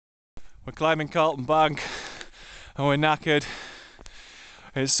We're climbing Carlton Bank and we're knackered.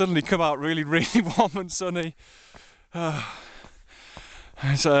 It's suddenly come out really, really warm and sunny.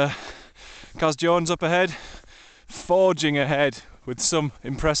 It's Gaz Jones up ahead, forging ahead with some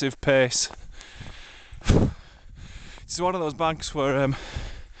impressive pace. It's one of those banks where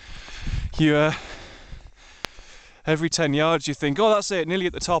you every 10 yards you think, oh that's it, nearly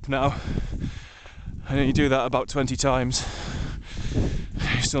at the top now, and then you do that about 20 times.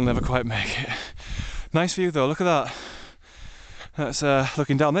 You still never quite make it. Nice view though, look at that. That's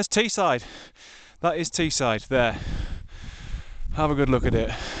looking down. There's Teesside. That is Teesside there. Have a good look at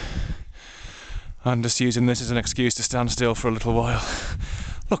it. I'm just using this as an excuse to stand still for a little while.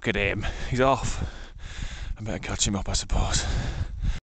 Look at him, he's off. I better catch him up, I suppose.